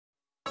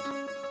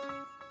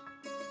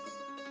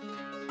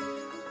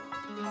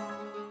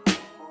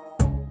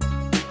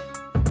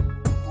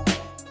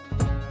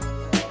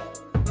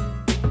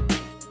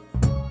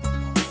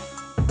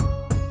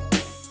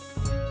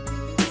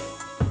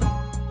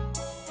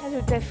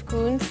Hello, Jeff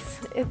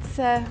Koons. It's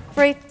a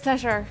great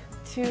pleasure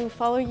to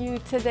follow you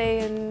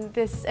today in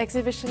this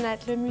exhibition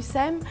at Le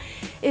Mucem,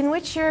 in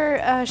which you're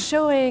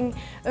showing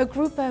a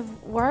group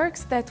of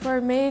works that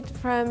were made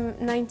from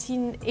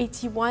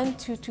 1981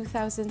 to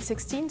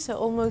 2016, so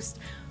almost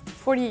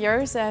 40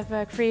 years of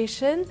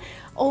creation,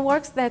 all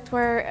works that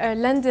were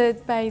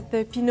lended by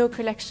the Pinault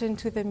collection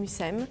to the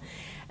Mucem.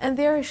 And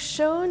they are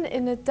shown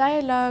in a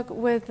dialogue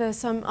with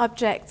some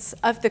objects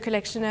of the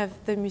collection of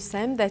the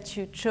Mucem that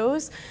you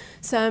chose,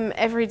 some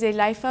everyday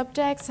life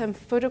objects, some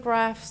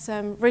photographs,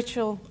 some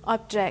ritual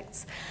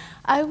objects.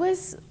 I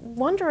was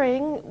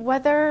wondering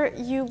whether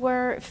you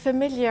were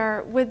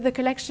familiar with the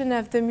collection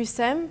of the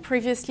Mucem,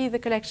 previously the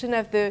collection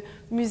of the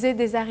Musée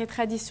des Arts et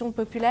Traditions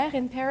Populaires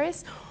in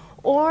Paris,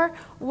 or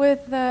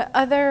with the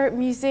other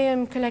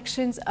museum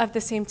collections of the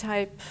same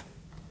type.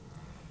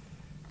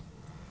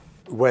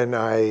 When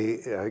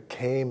I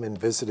came and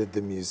visited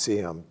the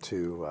museum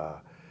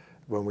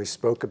when we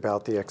spoke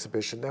about the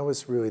exhibition, that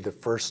was really the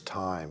first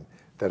time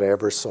that I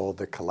ever saw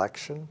the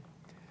collection.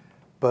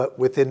 But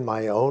within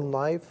my own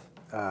life,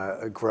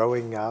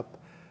 growing up,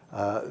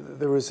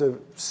 there was a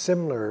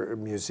similar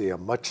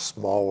museum, much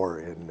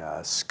smaller in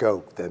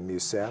scope than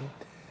Mucem.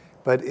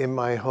 But in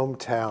my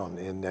hometown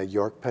in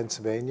York,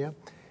 Pennsylvania,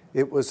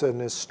 it was an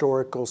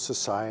historical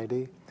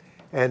society,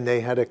 and they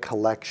had a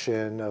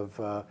collection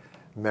of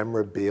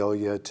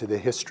memorabilia to the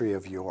history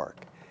of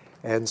York.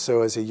 And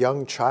so as a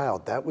young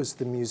child, that was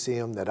the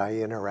museum that I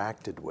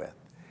interacted with.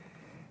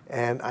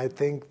 And I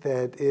think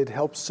that it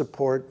helps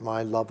support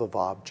my love of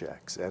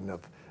objects and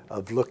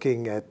of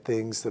looking at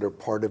things that are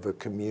part of a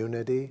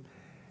community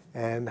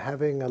and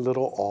having a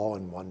little awe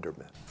and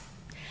wonderment.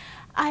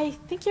 I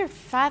think your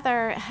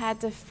father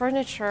had a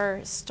furniture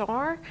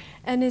store,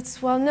 and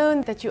it's well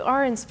known that you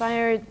are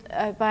inspired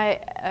by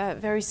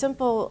very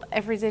simple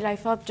everyday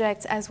life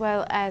objects as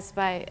well as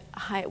by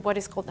what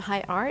is called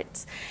high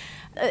art.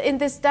 In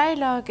this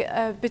dialogue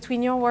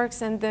between your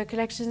works and the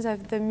collections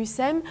of the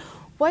Mucem,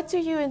 what do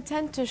you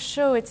intend to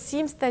show? It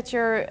seems that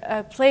you're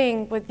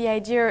playing with the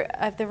idea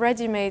of the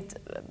ready-made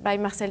by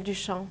Marcel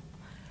Duchamp.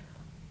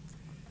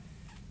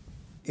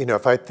 You know,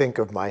 if I think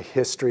of my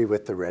history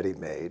with the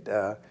ready-made,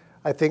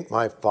 I think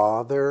my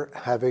father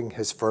having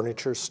his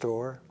furniture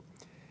store,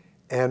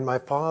 and my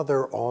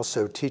father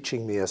also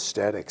teaching me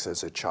aesthetics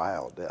as a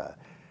child.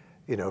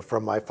 You know,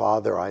 from my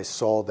father, I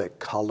saw that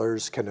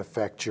colors can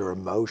affect your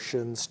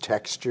emotions,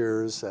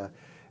 textures,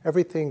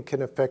 everything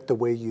can affect the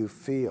way you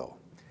feel.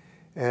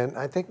 And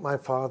I think my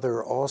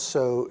father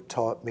also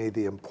taught me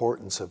the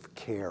importance of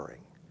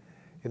caring.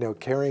 You know,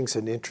 caring's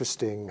an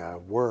interesting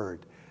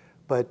word,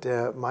 but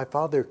my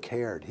father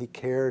cared. He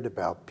cared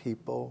about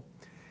people.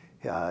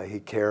 He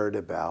cared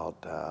about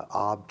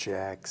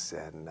objects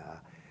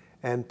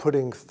and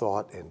putting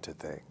thought into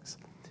things.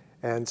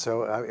 And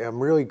so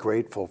I'm really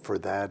grateful for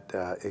that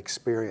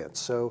experience.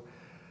 So,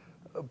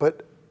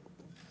 but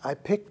I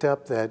picked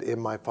up that in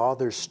my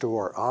father's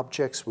store,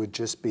 objects would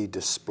just be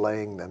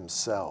displaying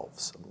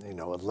themselves. You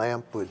know, a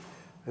lamp would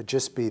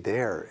just be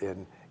there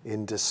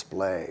in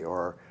display,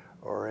 or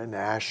an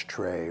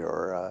ashtray,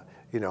 or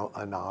you know,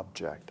 an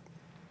object.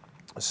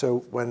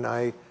 So when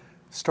I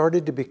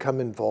started to become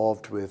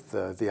involved with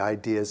the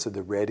ideas of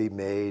the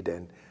ready-made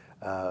and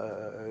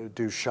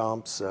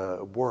Duchamp's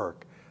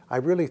work, I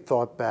really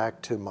thought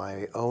back to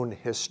my own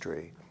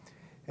history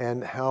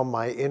and how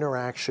my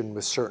interaction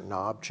with certain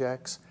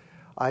objects,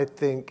 I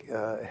think,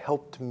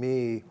 helped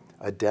me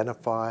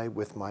identify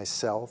with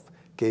myself,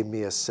 gave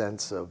me a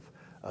sense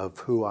of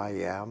who I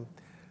am,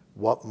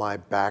 what my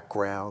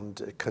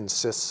background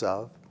consists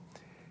of,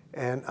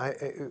 and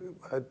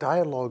a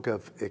dialogue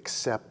of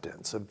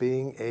acceptance, of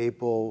being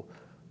able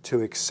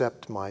to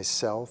accept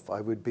myself. I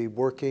would be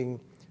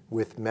working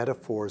with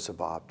metaphors of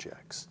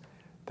objects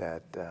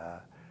that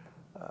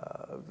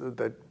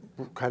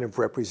kind of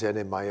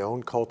represented my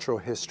own cultural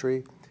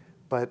history,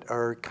 but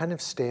are kind of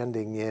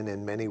standing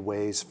in many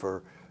ways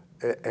for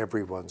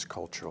everyone's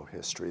cultural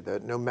history,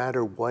 that no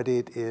matter what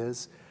it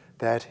is,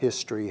 that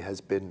history has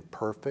been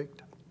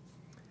perfect.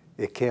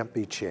 It can't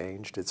be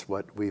changed. It's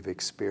what we've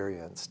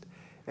experienced.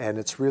 And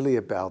it's really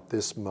about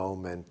this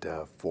moment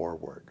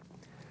forward.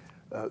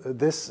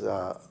 This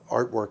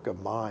artwork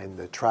of mine,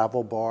 the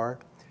travel bar,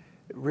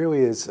 really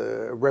is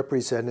a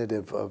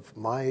representative of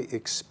my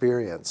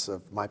experience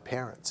of my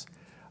parents.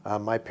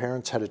 My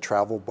parents had a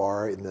travel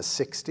bar in the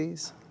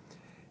 60s,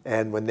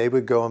 and when they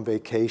would go on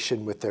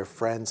vacation with their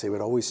friends, they would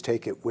always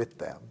take it with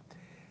them.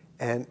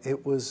 And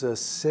it was a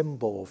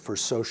symbol for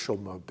social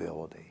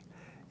mobility.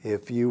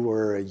 If you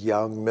were a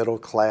young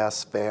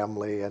middle-class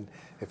family, and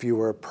if you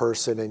were a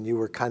person and you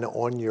were kind of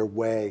on your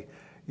way,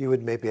 you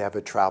would maybe have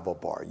a travel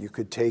bar. You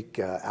could take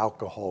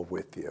alcohol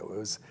with you. It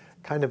was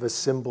kind of a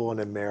symbol in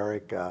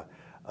America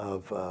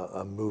of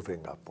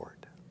moving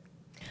upward.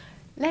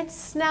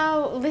 Let's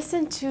now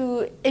listen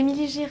to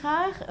Émilie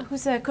Girard,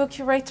 who's a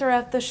co-curator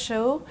of the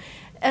show,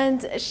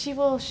 and she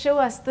will show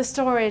us the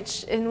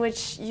storage in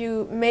which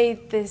you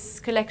made this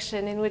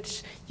collection, in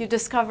which you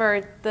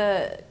discovered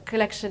the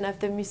collection of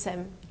the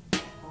Mucem.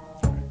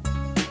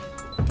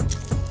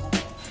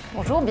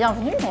 Bonjour,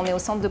 bienvenue. On est au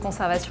centre de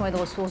conservation et de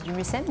ressources du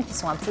Mucem, qui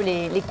sont un peu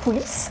les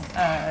coulisses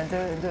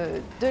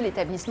de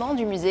l'établissement,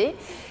 du musée.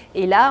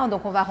 Et là,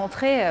 donc, on va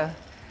rentrer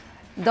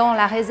dans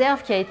la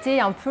réserve qui a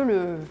été un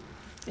peu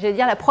j'allais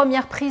dire la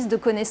première prise de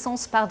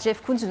connaissance par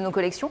Jeff Koons de nos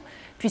collections,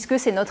 puisque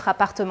c'est notre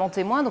appartement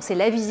témoin, donc c'est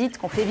la visite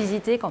qu'on fait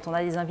visiter quand on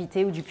a des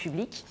invités ou du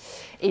public.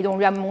 Et on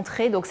lui a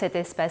montré donc cet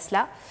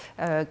espace-là,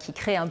 qui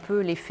crée un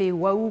peu l'effet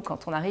waouh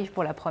quand on arrive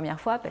pour la première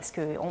fois, parce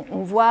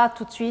qu'on voit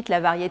tout de suite la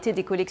variété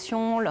des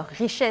collections, leur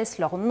richesse,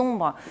 leur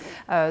nombre.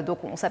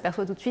 Donc on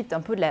s'aperçoit tout de suite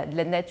un peu de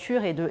la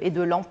nature et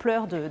de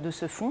l'ampleur de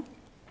ce fonds.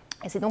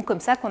 Et c'est donc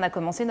comme ça qu'on a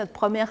commencé notre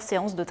première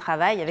séance de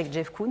travail avec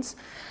Jeff Koons,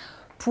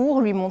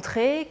 pour lui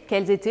montrer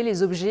quels étaient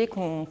les objets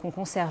qu'on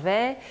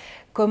conservait,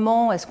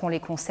 comment est-ce qu'on les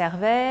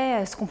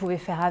conservait, ce qu'on pouvait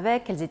faire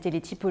avec, quelles étaient les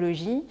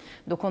typologies.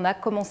 Donc on a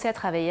commencé à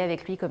travailler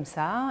avec lui comme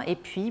ça, et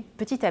puis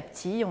petit à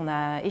petit on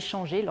a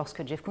échangé,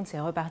 lorsque Jeff Koons est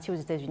reparti aux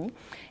États-Unis,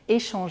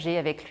 échangé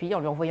avec lui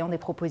en lui envoyant des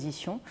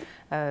propositions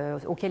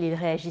auxquelles il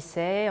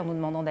réagissait, en nous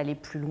demandant d'aller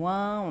plus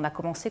loin. On a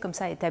commencé comme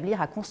ça à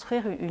établir, à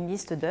construire une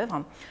liste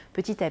d'œuvres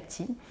petit à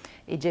petit.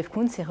 Et Jeff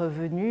Koons est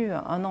revenu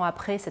un an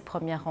après cette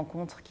première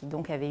rencontre qui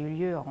donc avait eu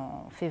lieu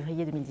en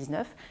février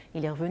 2019.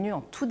 Il est revenu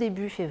en tout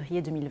début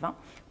février 2020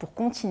 pour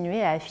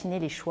continuer à affiner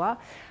les choix,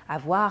 à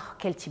voir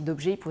quel type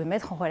d'objet il pouvait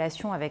mettre en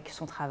relation avec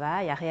son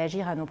travail, à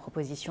réagir à nos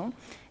propositions.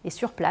 Et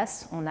sur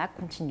place, on a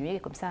continué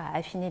comme ça à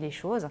affiner les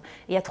choses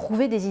et à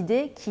trouver des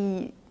idées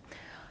qui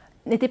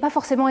n'étaient pas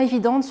forcément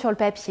évidentes sur le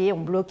papier. On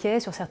bloquait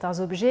sur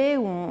certains objets,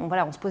 où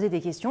on se posait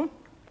des questions.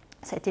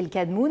 Ça a été le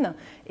cas de Moon,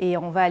 et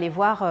on va aller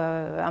voir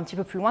un petit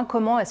peu plus loin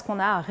comment est-ce qu'on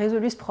a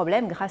résolu ce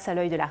problème grâce à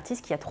l'œil de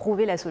l'artiste qui a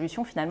trouvé la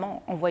solution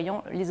finalement en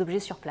voyant les objets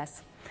sur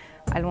place.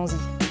 Allons-y.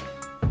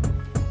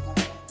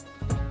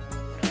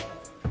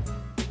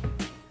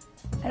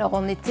 Alors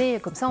on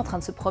était comme ça en train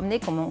de se promener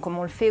comme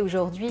on le fait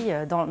aujourd'hui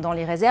dans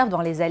les réserves,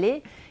 dans les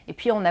allées, et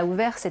puis on a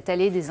ouvert cette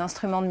allée des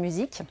instruments de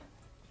musique.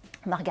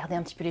 On a regardé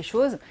un petit peu les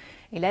choses,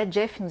 et là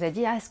Jeff nous a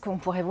dit est-ce qu'on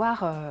pourrait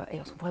voir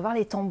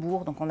les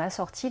tambours. Donc on a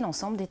sorti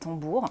l'ensemble des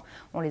tambours,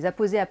 on les a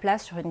posés à plat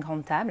sur une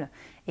grande table,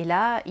 et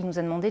là il nous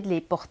a demandé de les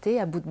porter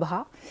à bout de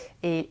bras,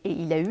 et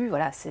il a eu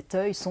cet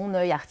œil, son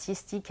œil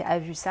artistique a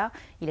vu ça.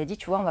 Il a dit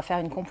tu vois, on va faire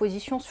une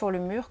composition sur le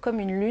mur comme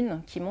une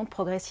lune qui monte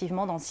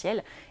progressivement dans le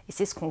ciel, et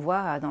c'est ce qu'on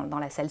voit dans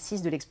la salle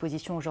 6 de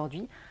l'exposition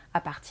aujourd'hui, à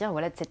partir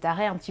de cet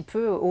arrêt un petit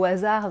peu au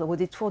hasard, au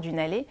détour d'une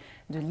allée,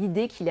 de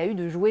l'idée qu'il a eue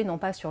de jouer non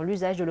pas sur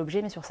l'usage de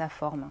l'objet mais sur sa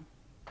forme.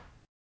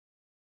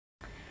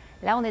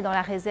 Là, on est dans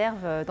la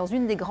réserve, dans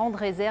une des grandes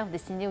réserves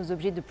destinées aux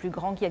objets de plus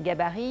grand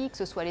gabarit, que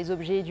ce soit les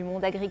objets du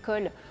monde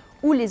agricole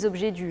ou les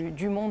objets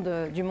du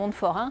monde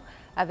forain,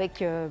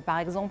 avec par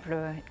exemple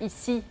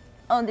ici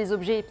un des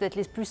objets peut-être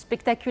les plus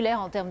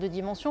spectaculaires en termes de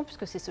dimension,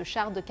 puisque c'est ce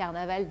char de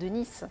carnaval de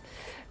Nice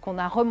qu'on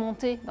a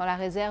remonté dans la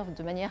réserve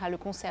de manière à le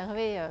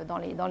conserver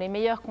dans les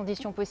meilleures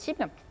conditions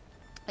possibles.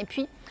 Et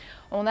puis,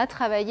 on a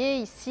travaillé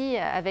ici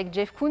avec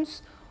Jeff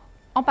Koons,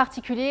 en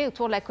particulier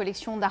autour de la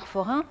collection d'art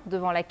forain,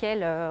 devant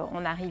laquelle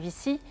on arrive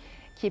ici,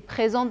 qui est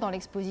présente dans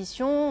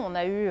l'exposition. On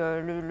a eu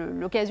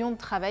l'occasion de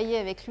travailler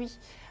avec lui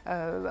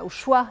au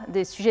choix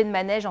des sujets de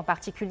manège en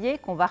particulier,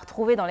 qu'on va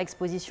retrouver dans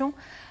l'exposition,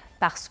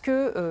 parce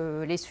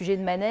que les sujets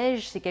de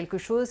manège, c'est quelque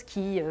chose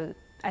qui,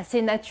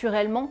 assez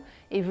naturellement,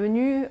 est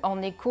venu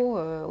en écho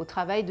au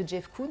travail de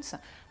Jeff Koons,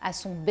 à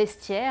son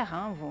bestiaire.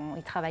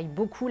 Il travaille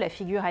beaucoup la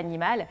figure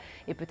animale,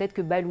 et peut-être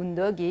que Balloon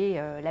Dog est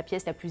la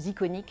pièce la plus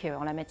iconique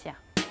en la matière.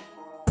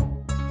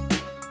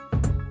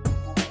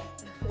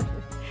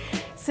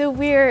 So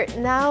we're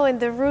now in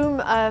the room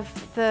of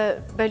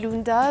the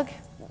Balloon Dog,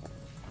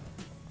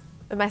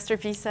 a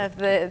masterpiece of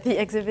the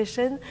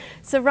exhibition,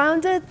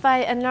 surrounded by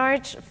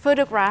enlarged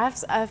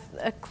photographs of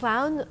a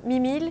clown,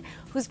 Mimile,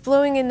 who's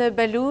blowing in a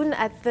balloon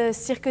at the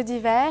Cirque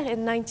d'Hiver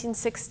in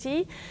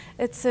 1960.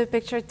 It's a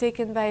picture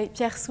taken by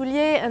Pierre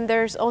Soulier, and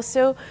there's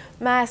also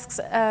masks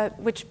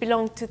which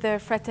belong to the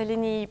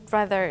Fratellini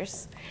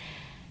brothers.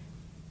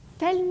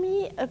 Tell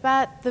me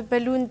about the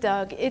Balloon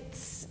Dog. It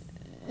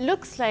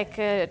looks like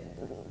a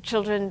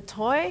children's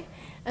toy,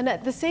 and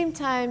at the same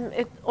time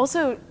it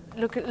also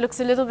looks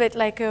a little bit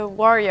like a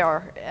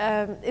warrior.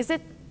 Is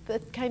it the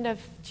kind of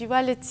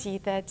duality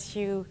that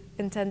you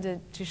intended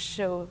to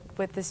show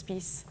with this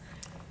piece?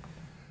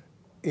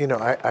 You know,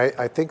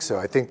 I think so.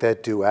 I think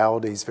that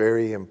duality is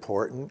very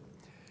important,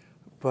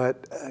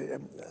 but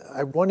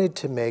I wanted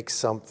to make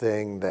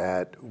something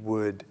that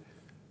would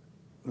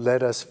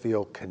let us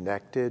feel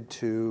connected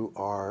to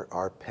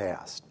our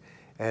past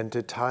and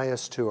to tie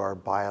us to our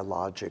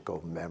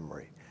biological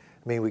memory.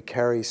 I mean, we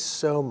carry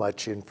so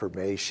much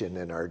information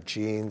in our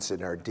genes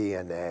and our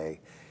DNA,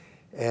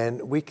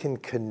 and we can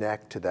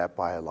connect to that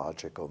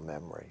biological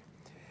memory.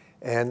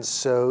 And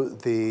so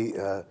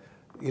the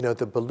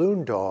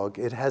balloon dog,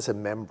 it has a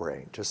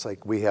membrane, just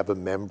like we have a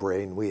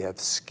membrane, we have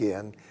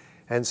skin.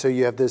 And so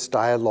you have this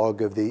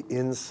dialogue of the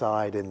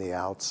inside and the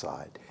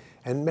outside.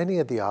 And many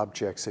of the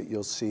objects that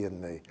you'll see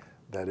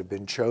that have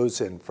been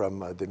chosen from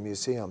the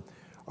museum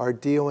are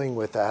dealing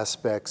with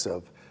aspects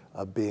of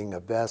being a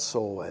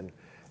vessel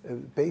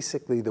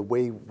basically the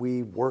way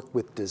we work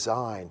with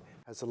design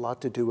has a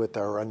lot to do with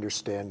our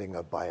understanding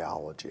of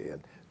biology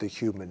and the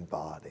human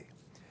body.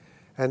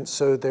 And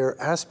so there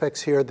are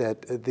aspects here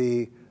that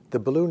the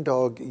balloon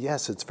dog,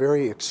 yes, it's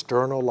very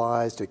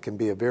externalized. It can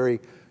be a very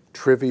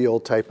trivial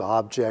type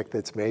object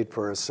that's made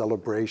for a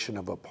celebration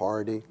of a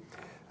party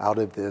out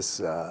of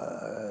this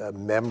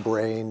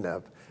membrane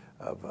of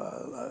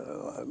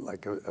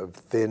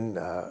thin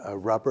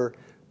rubber.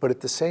 But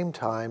at the same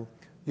time,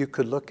 you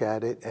could look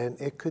at it and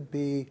it could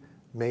be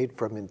made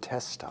from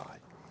intestine.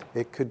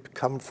 It could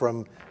come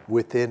from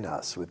within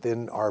us,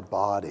 within our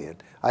body.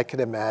 And I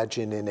can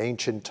imagine in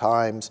ancient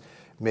times,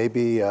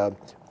 maybe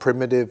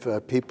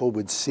primitive people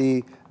would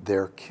see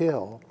their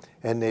kill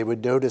and they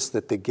would notice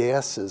that the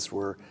gases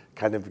were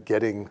kind of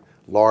getting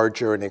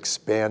larger and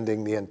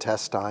expanding the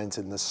intestines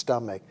in the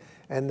stomach,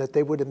 and that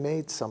they would have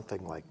made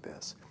something like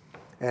this.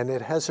 And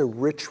it has a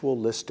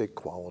ritualistic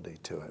quality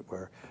to it,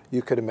 where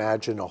you could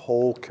imagine a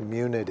whole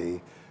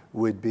community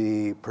would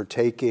be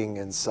partaking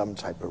in some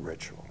type of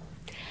ritual.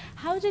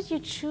 How did you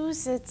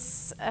choose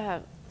its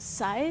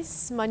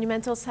size,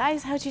 monumental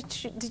size? How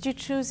did you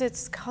choose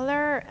its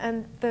color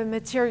and the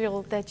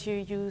material that you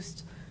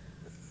used?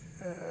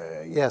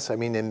 Yes, I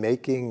mean, in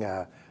making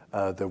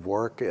the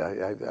work,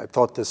 I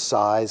thought the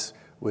size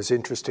was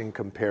interesting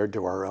compared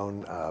to our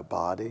own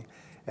body.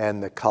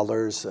 And the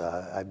colors,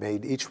 I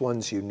made, each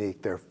one's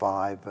unique. There are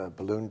 5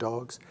 balloon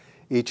dogs.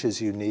 Each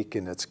is unique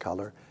in its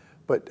color.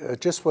 But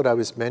just what I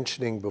was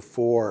mentioning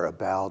before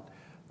about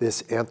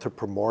this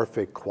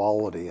anthropomorphic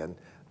quality and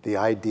the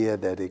idea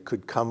that it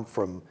could come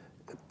from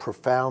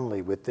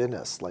profoundly within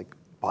us, like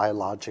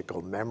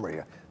biological memory,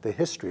 the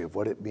history of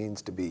what it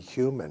means to be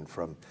human,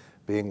 from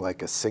being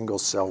like a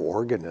single-cell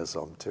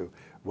organism to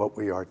what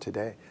we are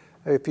today.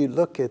 If you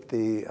look at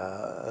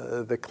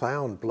the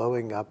clown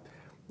blowing up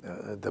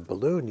the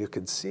balloon, you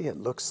can see it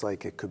looks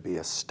like it could be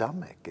a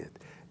stomach.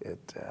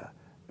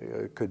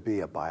 It could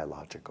be a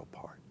biological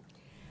part.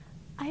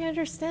 I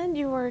understand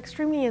you were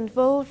extremely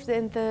involved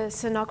in the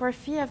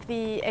scenography of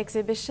the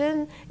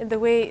exhibition, in the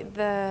way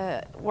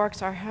the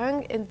works are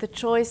hung, in the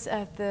choice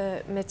of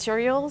the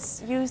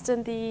materials used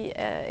in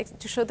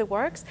to show the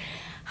works.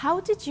 How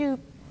did you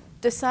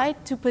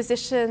decide to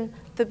position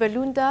the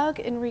balloon dog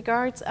in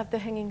regards of the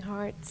hanging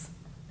hearts?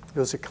 It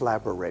was a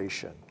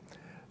collaboration.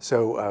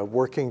 So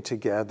working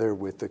together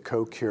with the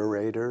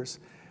co-curators,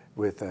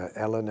 with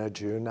Elena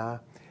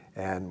Juna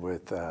and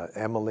with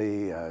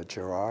Emily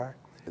Gerard,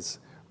 has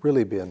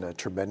really been a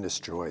tremendous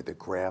joy. The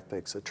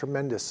graphics, a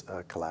tremendous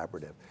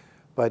collaborative.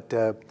 But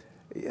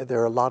there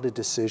are a lot of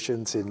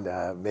decisions in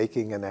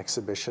making an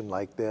exhibition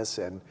like this,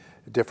 and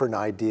different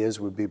ideas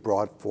would be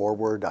brought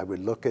forward. I would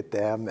look at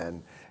them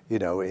and, you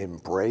know,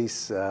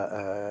 embrace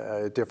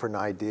different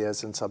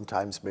ideas and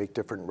sometimes make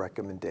different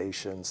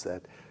recommendations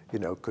that, you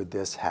know, could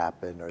this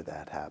happen or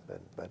that happen.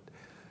 But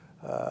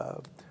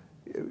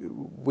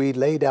we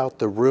laid out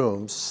the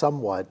rooms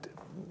somewhat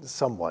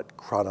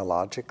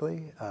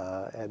chronologically,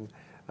 and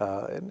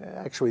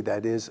actually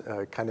that is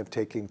kind of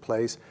taking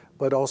place,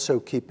 but also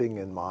keeping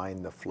in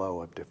mind the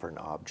flow of different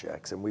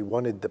objects. And we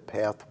wanted the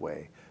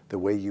pathway, the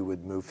way you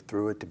would move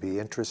through it, to be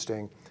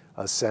interesting,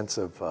 a sense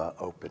of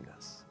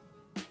openness.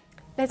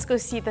 Let's go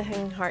see the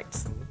hanging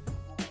hearts.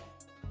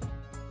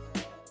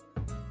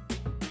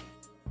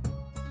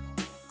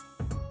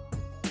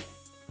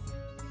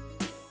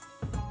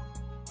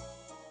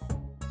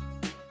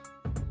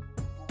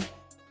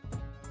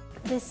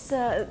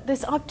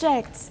 This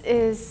object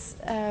is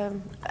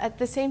at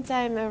the same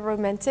time a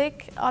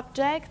romantic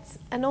object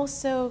and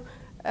also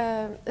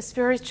a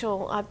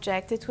spiritual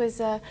object. It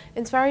was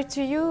inspired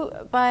to you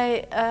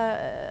by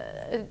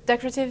a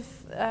decorative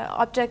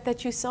object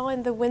that you saw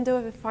in the window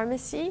of a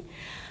pharmacy.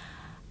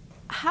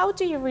 How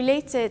do you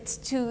relate it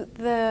to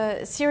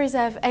the series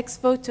of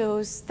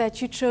ex-votos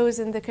that you chose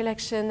in the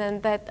collection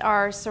and that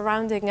are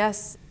surrounding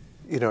us?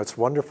 You know, it's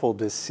wonderful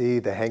to see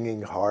the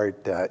hanging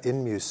heart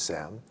in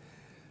Mucem,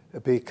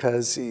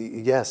 because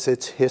yes,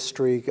 its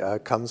history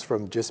comes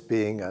from just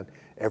being an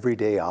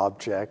everyday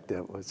object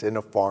that was in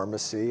a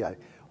pharmacy. I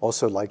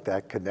also like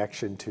that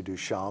connection to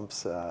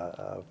Duchamp's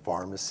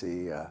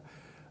pharmacy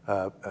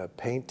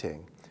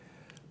painting.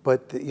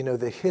 But you know,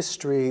 the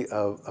history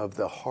of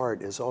the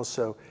heart is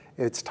also,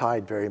 it's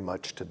tied very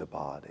much to the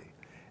body.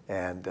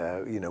 And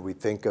you know, we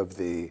think of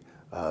the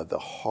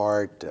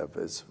heart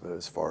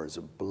as far as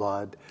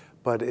blood,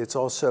 but it's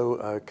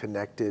also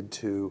connected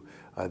to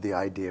the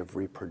idea of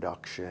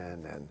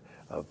reproduction and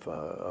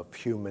of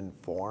human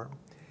form.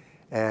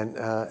 And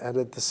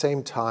at the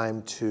same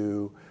time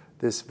to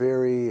this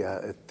very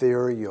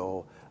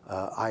ethereal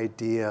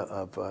idea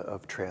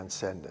of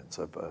transcendence,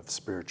 of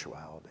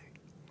spirituality.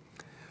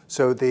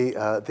 So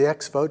the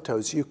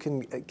ex-votos, you can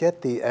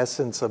get the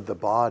essence of the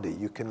body.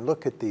 You can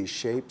look at these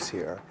shapes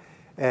here,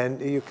 and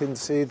you can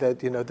see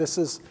that, you know, this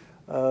is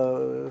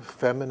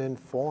feminine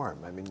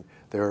form. I mean,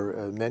 there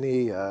are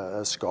many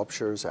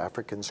sculptures,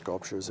 African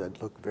sculptures,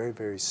 that look very,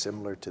 very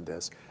similar to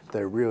this.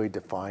 They're really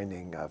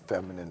defining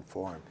feminine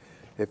form.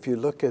 If you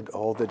look at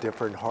all the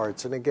different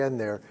hearts, and again,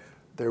 they're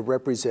they're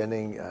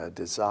representing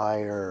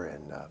desire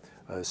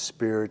and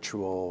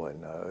spiritual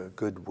and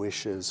good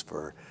wishes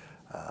for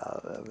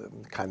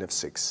kind of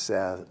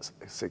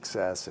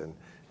success and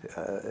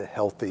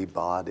healthy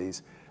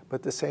bodies.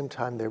 But at the same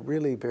time, they're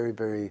really very,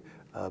 very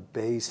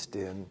based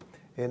in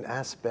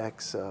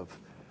aspects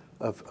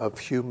of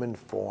human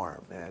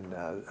form and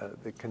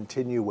the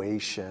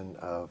continuation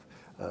of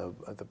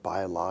the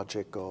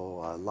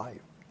biological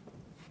life.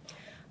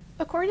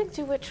 According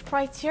to which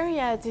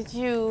criteria did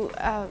you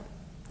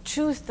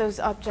choose those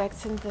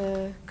objects in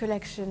the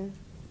collection?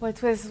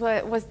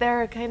 Was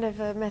there a kind of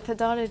a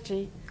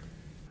methodology?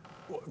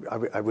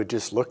 I would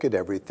just look at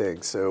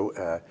everything. So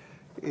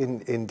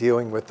in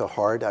dealing with the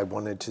heart, I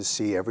wanted to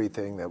see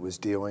everything that was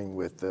dealing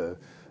with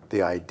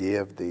the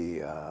idea of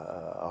the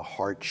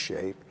heart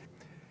shape.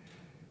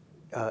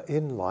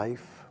 In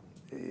life,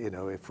 you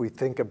know, if we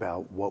think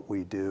about what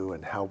we do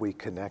and how we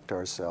connect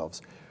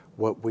ourselves,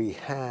 what we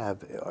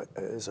have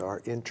is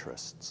our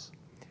interests.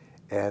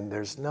 And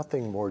there's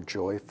nothing more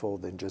joyful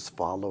than just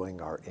following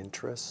our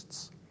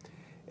interests.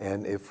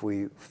 And if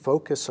we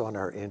focus on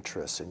our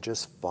interests and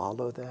just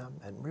follow them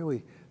and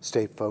really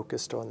stay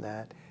focused on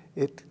that,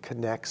 it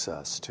connects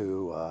us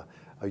to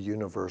a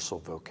universal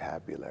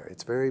vocabulary.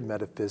 It's very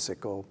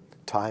metaphysical,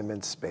 time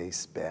and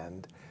space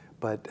bend,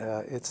 but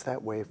it's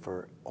that way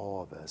for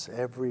all of us,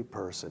 every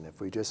person,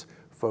 if we just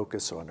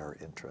focus on our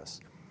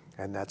interests.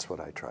 And that's what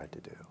I tried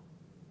to do.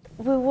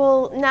 We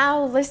will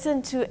now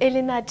listen to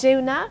Elena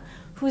Jeuna,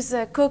 who's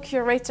a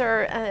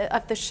co-curator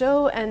of the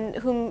show and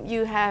whom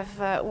you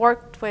have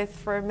worked with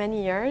for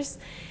many years.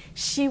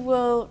 She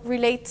will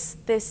relate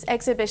this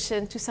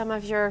exhibition to some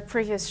of your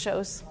previous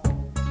shows.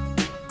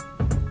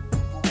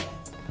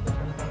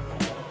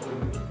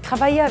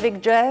 Travailler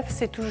avec Jeff,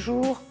 c'est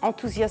toujours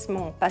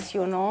enthousiasmant,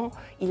 passionnant.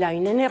 Il a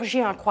une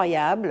énergie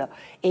incroyable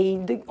et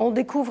on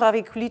découvre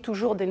avec lui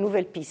toujours des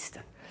nouvelles pistes.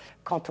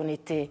 Quand on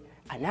était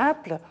à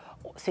Naples,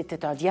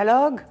 c'était un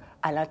dialogue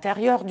à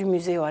l'intérieur du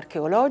Museo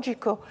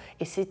Archeologico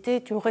et c'était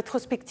une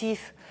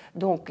rétrospective.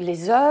 Donc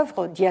les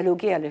œuvres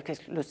dialoguaient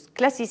avec le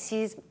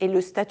classicisme et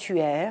le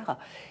statuaire.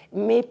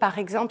 Mais par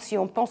exemple, si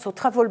on pense au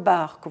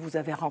Travolbar que vous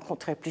avez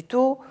rencontré plus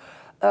tôt,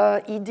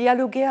 il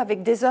dialoguait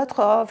avec des autres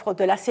œuvres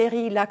de la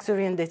série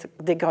Luxury and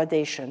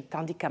Degradation,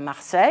 tandis qu'à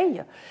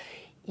Marseille,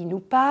 il nous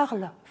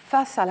parle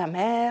face à la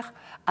mer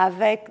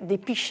avec des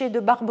pichets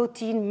de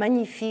barbotines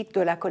magnifiques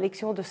de la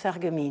collection de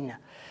Sarreguemines.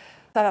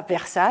 À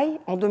Versailles,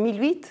 en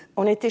 2008,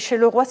 on était chez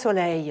le Roi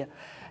Soleil,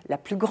 la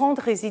plus grande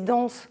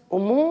résidence au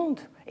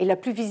monde et la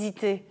plus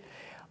visitée.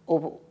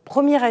 Au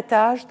premier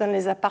étage, dans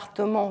les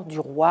appartements du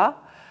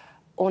roi,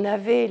 on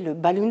avait le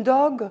Balloon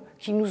Dog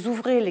qui nous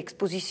ouvrait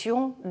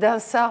l'exposition dans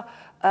sa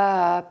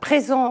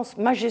présence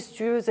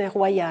majestueuse et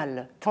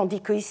royale. Tandis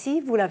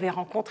qu'ici, vous l'avez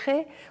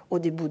rencontré au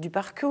début du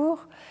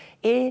parcours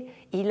et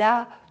il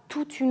a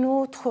toute une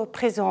autre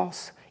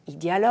présence. Il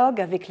dialogue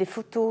avec les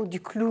photos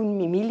du clown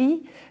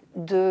Mimili,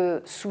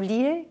 de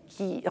souliers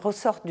qui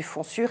ressortent du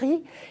fond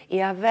suri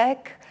et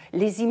avec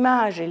les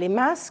images et les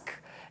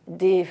masques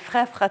des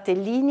frères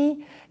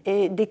Fratellini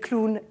et des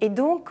clowns. Et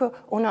donc,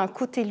 on a un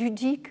côté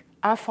ludique,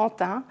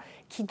 enfantin,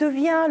 qui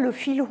devient le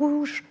fil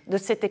rouge de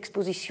cette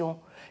exposition.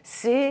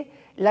 C'est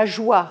la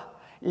joie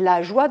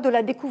de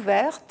la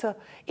découverte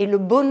et le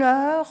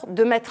bonheur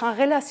de mettre en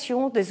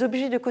relation des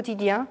objets du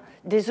quotidien,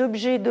 des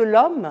objets de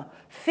l'homme,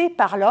 faits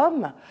par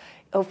l'homme,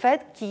 au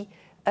fait, qui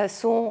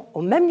sont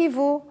au même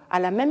niveau, à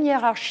la même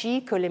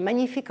hiérarchie que les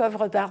magnifiques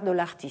œuvres d'art de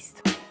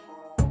l'artiste.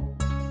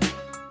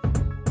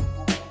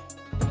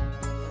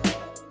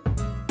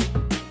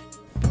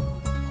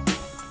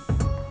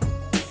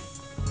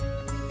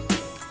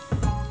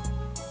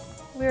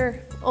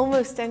 We're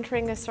almost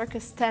entering a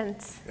circus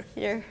tent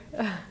here.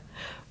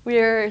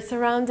 We're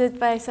surrounded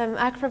by some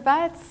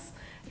acrobats,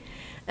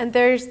 and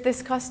there's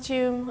this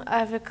costume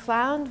of a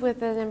clown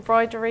with an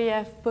embroidery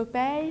of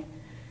Popeye,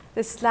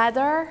 this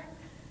ladder,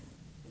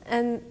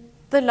 and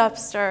the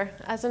lobster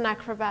as an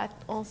acrobat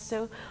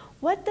also.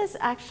 What does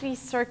actually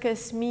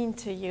circus mean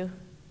to you?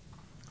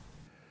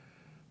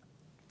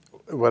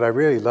 What I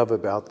really love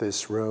about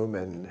this room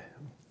and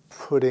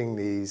putting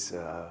these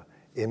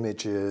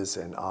images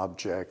and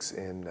objects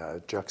in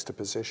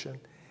juxtaposition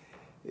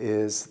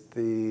is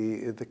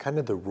the kind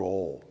of the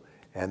role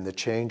and the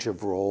change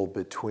of role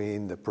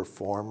between the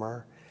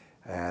performer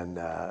and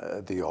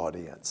the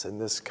audience, and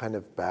this kind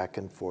of back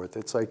and forth.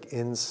 It's like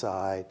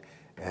inside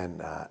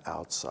and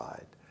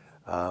outside,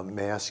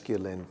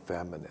 masculine,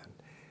 feminine.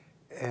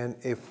 And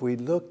if we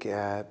look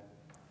at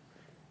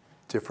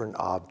different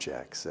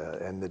objects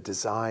and the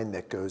design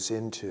that goes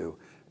into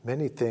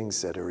many things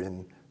that are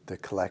in the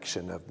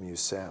collection of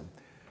Mucem,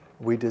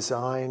 we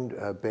designed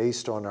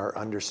based on our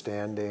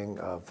understanding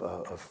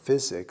of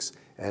physics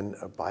and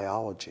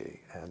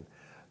biology. And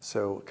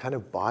so kind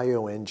of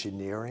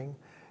bioengineering,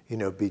 you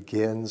know,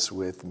 begins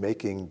with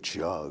making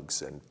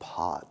jugs and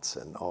pots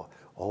and all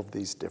of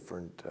these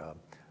different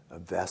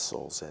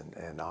vessels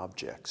and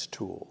objects,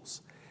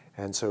 tools.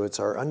 And so it's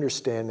our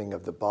understanding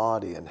of the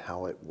body and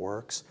how it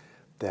works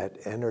that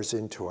enters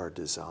into our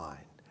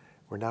design.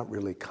 we're not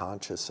really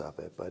conscious of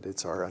it, but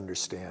it's our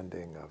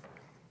understanding of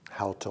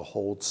how to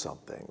hold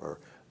something, or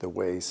the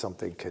way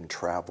something can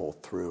travel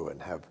through,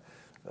 and have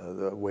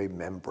the way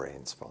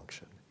membranes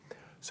function.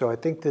 So I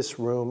think this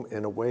room,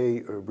 in a way,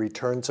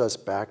 returns us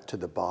back to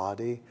the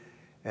body.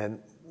 And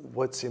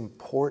what's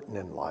important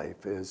in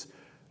life is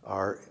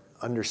our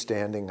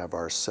understanding of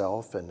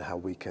ourself and how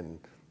we can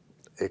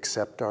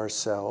accept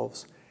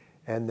ourselves.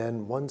 And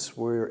then once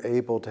we're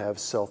able to have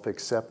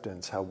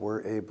self-acceptance, how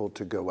we're able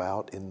to go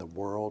out in the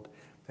world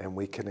and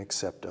we can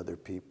accept other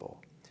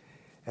people.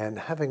 And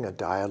having a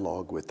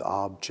dialogue with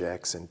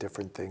objects and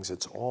different things,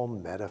 it's all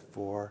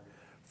metaphor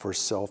for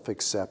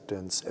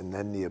self-acceptance and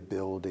then the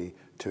ability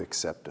to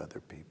accept other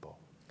people.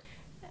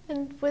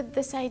 And with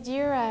this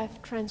idea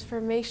of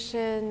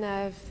transformation,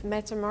 of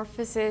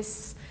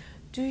metamorphosis,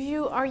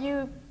 are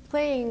you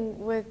playing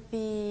with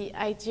the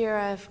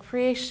idea of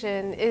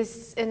creation?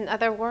 In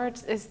other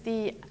words, is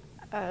the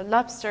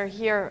lobster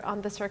here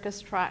on the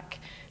circus track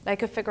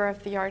like a figure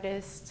of the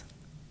artist?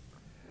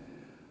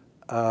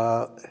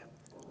 I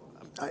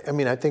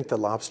mean, I think the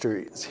lobster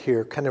is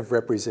here kind of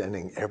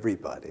representing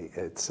everybody.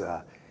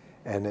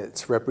 And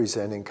it's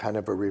representing kind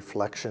of a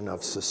reflection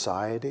of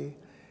society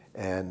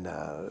and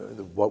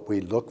what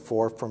we look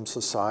for from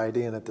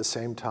society. And at the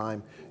same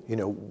time, you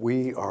know,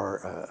 we are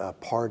a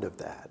part of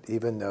that.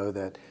 Even though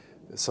that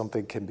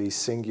something can be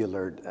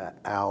singular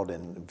out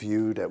and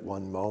viewed at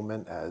one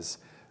moment as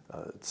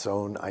its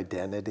own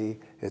identity,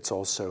 it's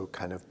also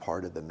kind of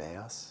part of the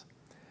mass.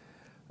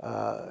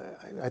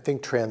 I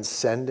think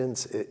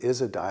transcendence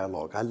is a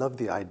dialogue. I love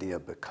the idea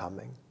of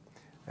becoming,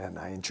 and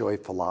I enjoy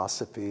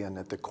philosophy, and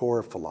at the core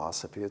of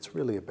philosophy, it's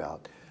really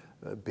about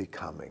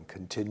becoming,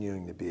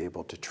 continuing to be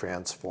able to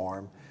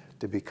transform,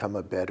 to become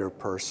a better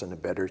person, a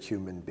better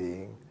human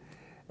being,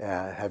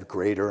 have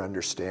greater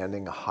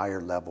understanding, a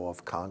higher level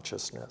of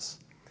consciousness.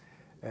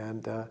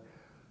 And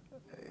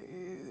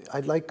I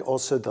like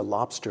also the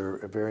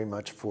lobster very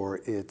much for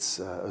its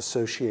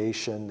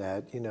association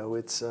that, you know,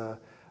 it's a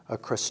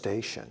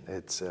crustacean.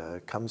 It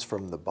comes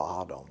from the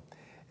bottom,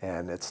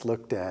 and it's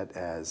looked at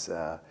as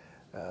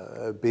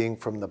being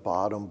from the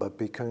bottom, but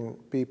can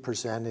be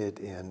presented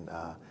in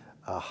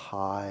a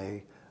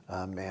high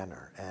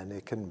manner, and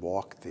it can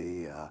walk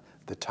the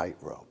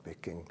tightrope.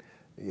 It can,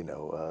 you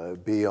know,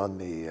 be on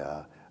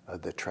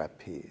the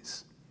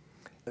trapeze.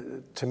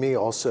 To me,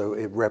 also,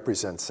 it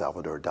represents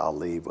Salvador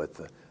Dali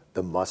with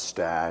the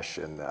mustache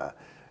and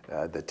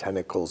the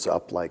tentacles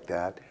up like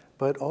that.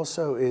 But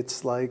also,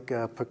 it's like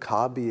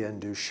Picabia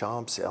and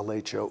Duchamp's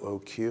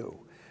LHOOQ,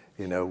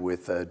 you know,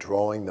 with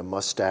drawing the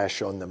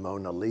mustache on the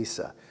Mona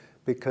Lisa,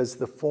 because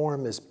the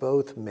form is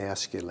both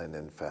masculine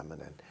and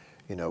feminine.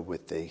 You know,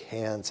 with the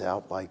hands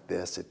out like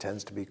this, it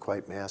tends to be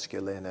quite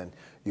masculine, and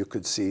you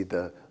could see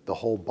the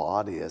whole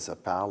body as a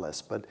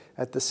phallus. But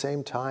at the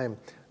same time,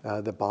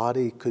 the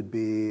body could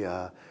be,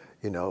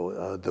 you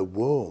know, the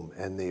womb,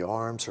 and the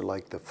arms are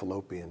like the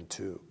fallopian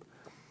tube.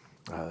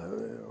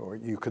 Or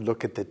you could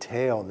look at the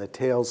tail, and the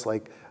tail's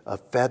like a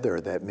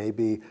feather that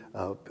maybe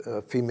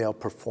a female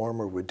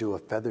performer would do a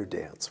feather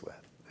dance with.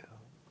 You know?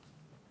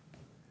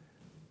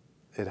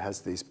 It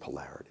has these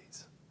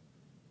polarities.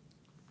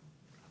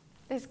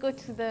 Let's go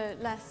to the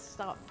last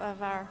stop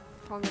of our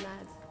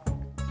promenade.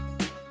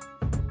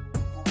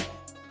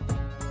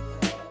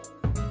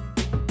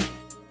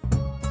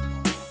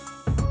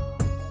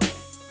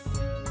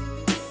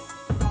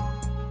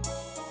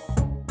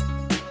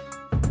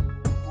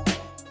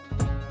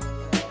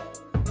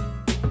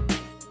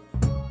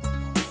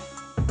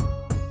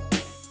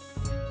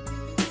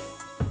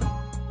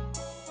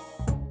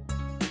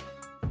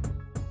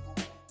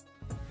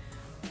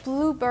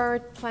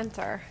 Bluebird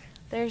planter.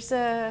 There's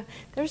an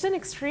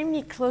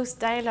extremely close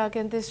dialogue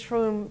in this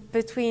room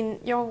between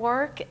your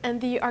work and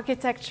the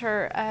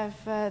architecture of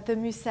the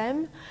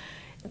Mucem.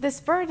 This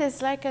bird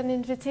is like an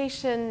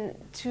invitation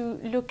to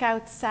look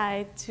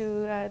outside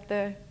to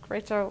the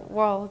greater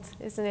world,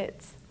 isn't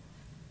it?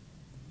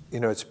 You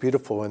know, it's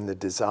beautiful in the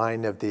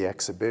design of the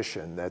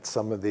exhibition that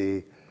some of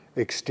the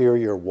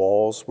exterior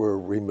walls were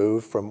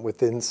removed from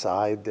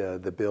inside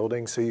the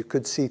building, so you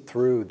could see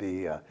through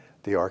the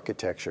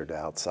architecture to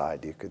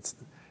outside. You could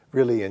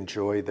really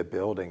enjoy the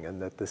building,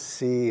 and that the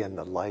sea and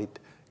the light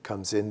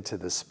comes into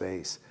the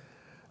space.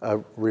 A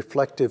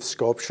reflective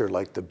sculpture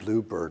like the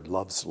bluebird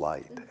loves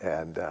light,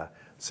 and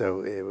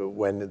so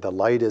when the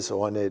light is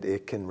on it,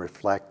 it can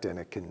reflect and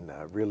it can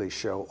really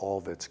show all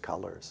of its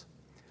colors.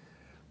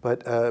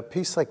 But a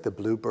piece like the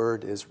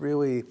bluebird is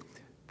really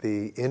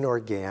the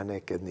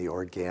inorganic and the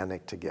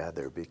organic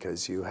together,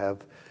 because you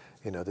have,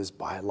 you know, this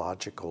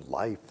biological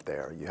life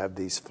there. You have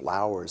these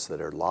flowers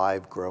that are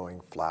live growing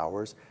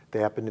flowers. They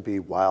happen to be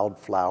wild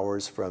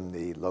flowers from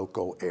the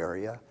local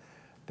area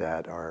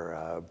that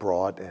are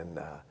brought and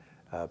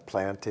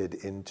planted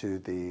into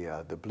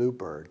the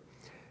bluebird.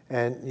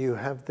 And you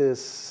have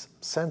this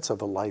sense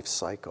of a life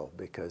cycle,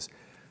 because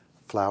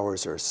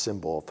flowers are a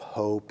symbol of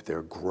hope.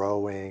 They're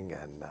growing,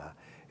 and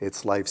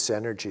it's life's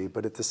energy.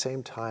 But at the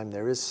same time,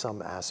 there is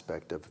some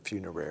aspect of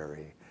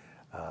funerary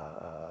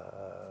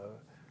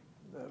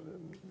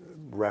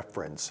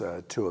reference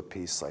to a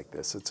piece like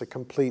this. It's a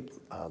complete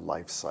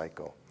life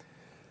cycle.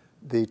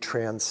 The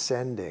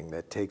transcending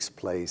that takes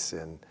place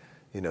in,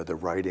 the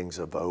writings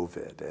of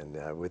Ovid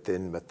and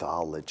within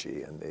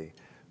mythology, and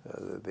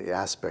the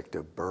aspect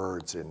of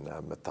birds in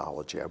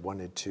mythology, I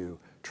wanted to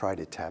try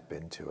to tap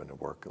into in a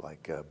work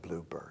like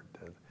Bluebird.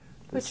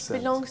 Which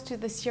belongs to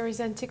the series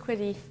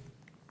Antiquity.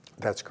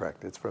 That's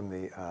correct. It's from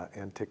the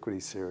Antiquity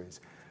series.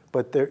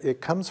 But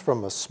it comes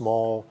from a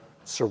small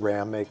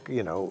ceramic,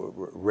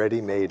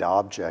 ready-made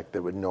object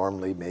that would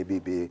normally maybe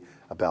be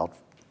about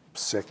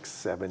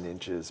 6-7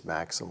 inches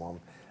maximum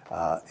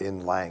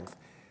in length.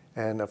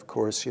 And of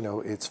course,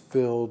 it's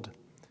filled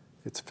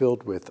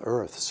with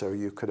earth. So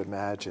you could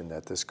imagine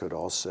that this could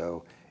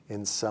also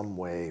in some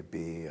way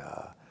be,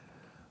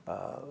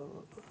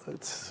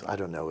 I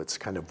don't know, it's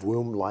kind of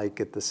womb-like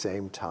at the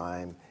same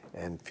time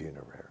and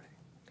funerary.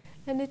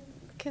 And it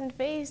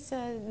conveys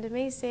an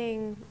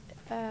amazing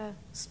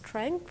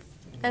strength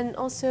and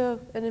also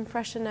an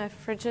impression of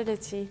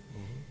fragility.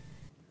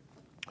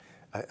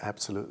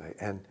 Absolutely.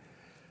 And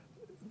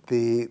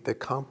the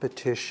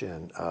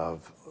competition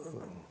of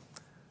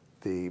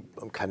the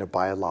kind of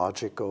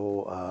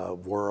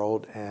biological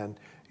world and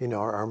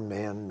our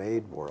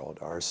man-made world,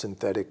 our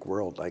synthetic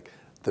world, like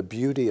the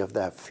beauty of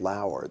that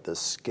flower, the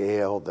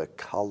scale, the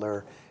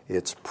color,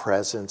 its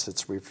presence,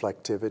 its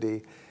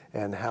reflectivity,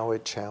 and how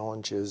it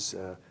challenges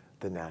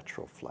the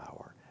natural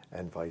flower,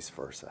 and vice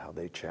versa, how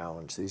they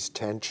challenge these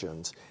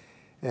tensions,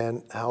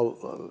 and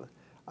how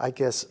I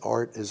guess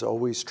art is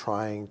always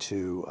trying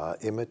to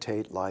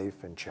imitate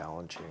life and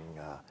challenging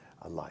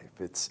a life.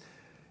 It's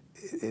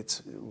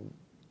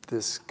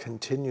this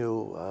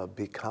continual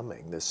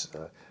becoming, this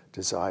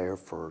desire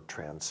for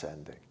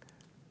transcending.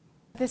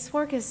 This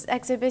work is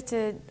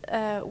exhibited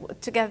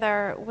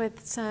together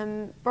with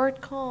some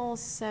bird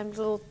calls, some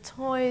little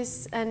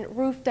toys and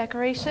roof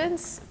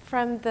decorations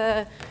from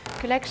the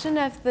collection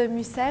of the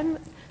Mucem.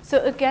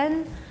 So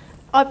again,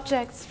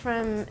 objects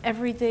from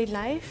everyday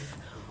life,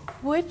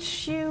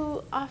 which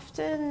you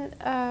often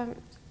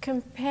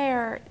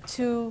compare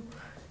to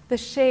the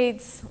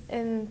shades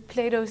in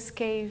Plato's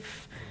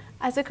cave.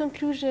 As a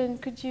conclusion,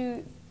 could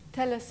you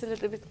tell us a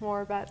little bit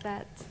more about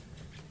that?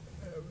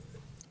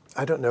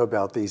 I don't know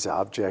about these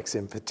objects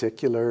in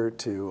particular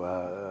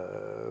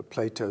to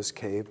Plato's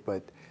cave,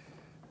 but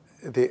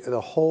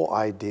the whole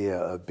idea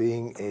of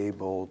being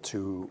able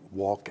to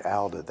walk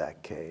out of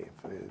that cave,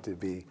 to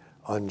be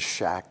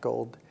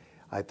unshackled,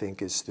 I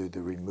think is through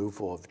the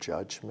removal of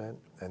judgment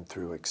and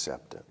through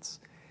acceptance.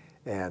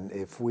 And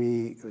if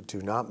we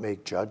do not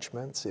make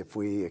judgments, if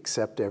we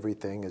accept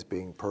everything as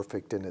being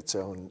perfect in its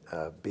own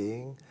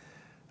being,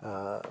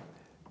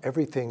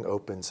 everything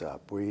opens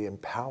up. We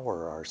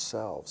empower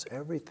ourselves.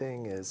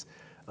 Everything is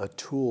a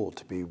tool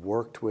to be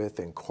worked with,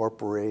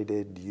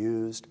 incorporated,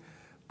 used.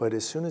 But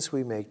as soon as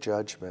we make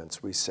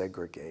judgments, we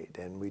segregate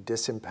and we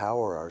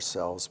disempower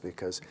ourselves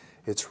because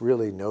it's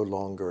really no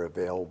longer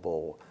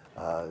available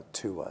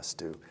to us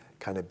to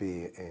kind of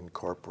be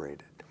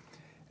incorporated.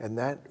 And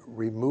that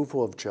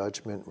removal of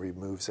judgment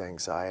removes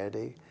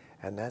anxiety,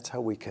 and that's how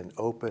we can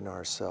open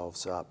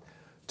ourselves up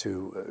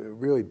to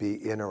really be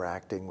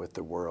interacting with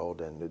the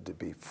world and to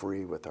be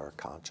free with our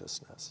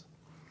consciousness.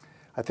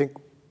 I think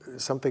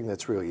something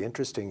that's really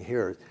interesting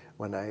here,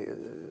 when I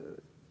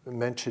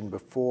mentioned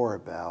before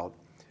about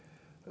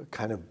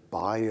kind of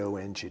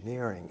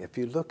bioengineering, if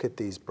you look at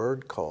these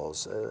bird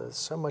calls,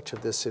 so much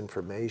of this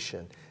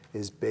information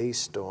is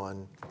based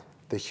on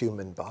the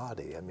human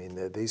body. I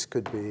mean, these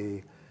could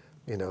be,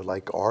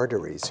 like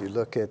arteries. You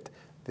look at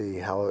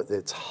how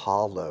it's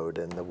hollowed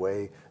and the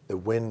way the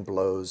wind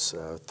blows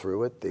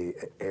through it, the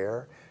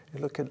air.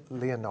 You look at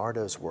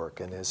Leonardo's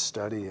work and his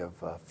study of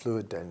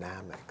fluid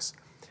dynamics,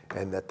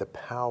 and that the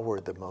power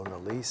of the Mona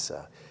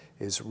Lisa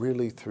is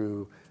really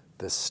through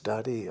the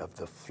study of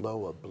the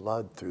flow of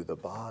blood through the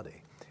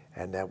body.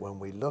 And that when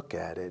we look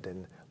at it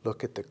and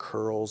look at the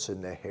curls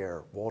in the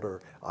hair,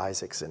 Walter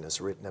Isaacson has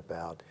written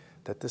about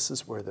that this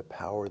is where the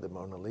power of the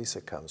Mona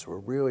Lisa comes. We're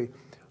really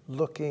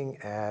looking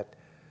at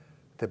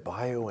the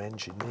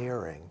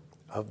bioengineering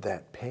of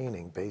that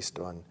painting based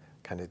on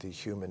kind of the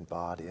human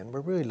body. And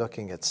we're really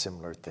looking at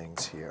similar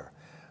things here.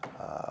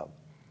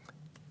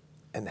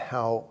 And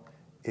how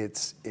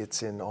it's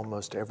in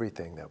almost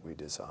everything that we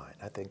design.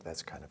 I think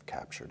that's kind of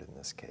captured in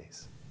this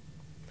case.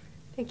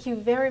 Thank you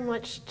very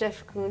much,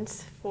 Jeff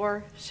Koons,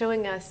 for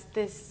showing us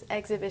this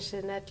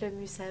exhibition at Le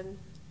Mucem.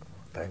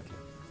 Thank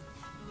you.